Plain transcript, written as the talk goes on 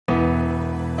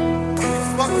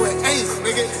fucking with Ace,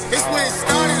 nigga. This when it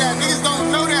started at. Niggas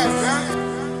don't know that, man.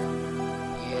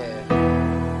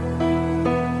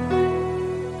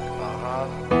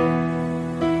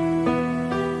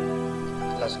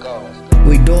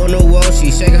 We doing the world, she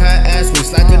shaking her ass. We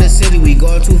slide through the city, we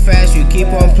going too fast. You keep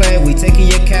on playing, we taking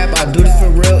your cap. I do this for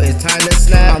real, it's time to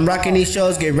snap. I'm rocking these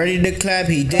shows, get ready to clap.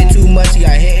 He did too much, he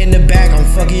got hit in the back. I'm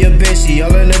fucking your bitch, she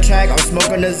all in the track. I'm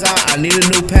smoking the Zot, I need a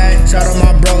new pack. Shout out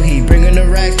my bro, he bringing the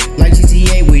racks. Like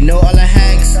GTA, we know all the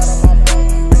hacks.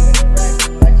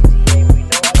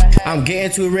 I'm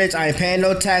getting too rich, I ain't paying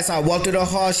no tax. I walk through the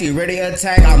hall, she ready to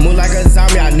attack. I move like a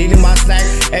zombie, I needed my snack.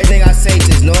 Everything I say,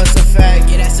 just know it's a fact.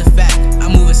 Yeah, that's a fact.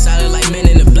 I'm moving solid like men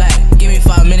in the black. Give me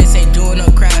 5 minutes, ain't doing no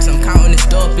crafts. I'm counting this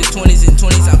dope, it's 20s and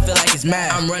 20s, I feel like it's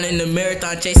mad. I'm running the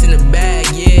marathon, chasing the bag,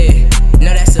 yeah.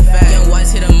 No, that's a fact. Young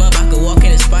Wkzzy hit him up, I could walk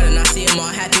in the spot and I see him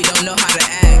all happy, don't know how to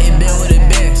act. It been what it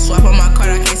been. Swap on my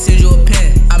card, I can't send you a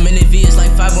pen. I'm in the V, it's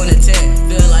like 5 on the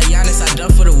 10. Feel like Giannis, I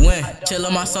done for the win. Chill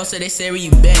on my song, so they say where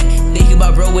you been. Thinking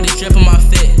about bro with a drip on my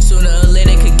fit. Sooner or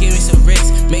later, could give me some bricks.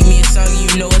 Make me a song, you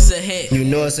know it's a hit. You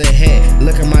know it's a hit.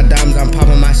 Look at my diamonds, I'm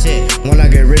popping my shit. When I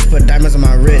get rich, put diamonds on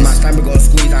my wrist. My stomach gon'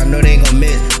 squeeze, I know they ain't gon'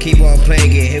 miss. Keep on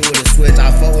playing, get hit with a switch.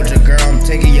 I fuck with your girl, I'm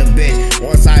taking your bitch.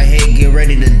 Once I hit, get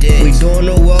ready to ditch. We doing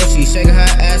the world, she shaking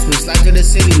her ass. We slide through the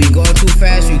city, we going too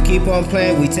fast. You keep on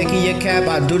playing, we taking your cap.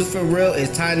 I do this for real,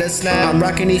 it's time to snap. I'm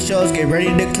rocking these shows, get ready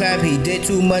to clap. He did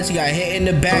too much, he got hit in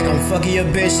the back. I'm fucking your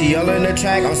bitch, she all in the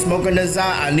track. I'm smoking the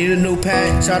Zot, I need a new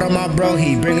pack. Shout out my bro,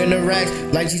 he bringing the racks.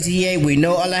 Like GTA, we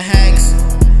know all the hacks.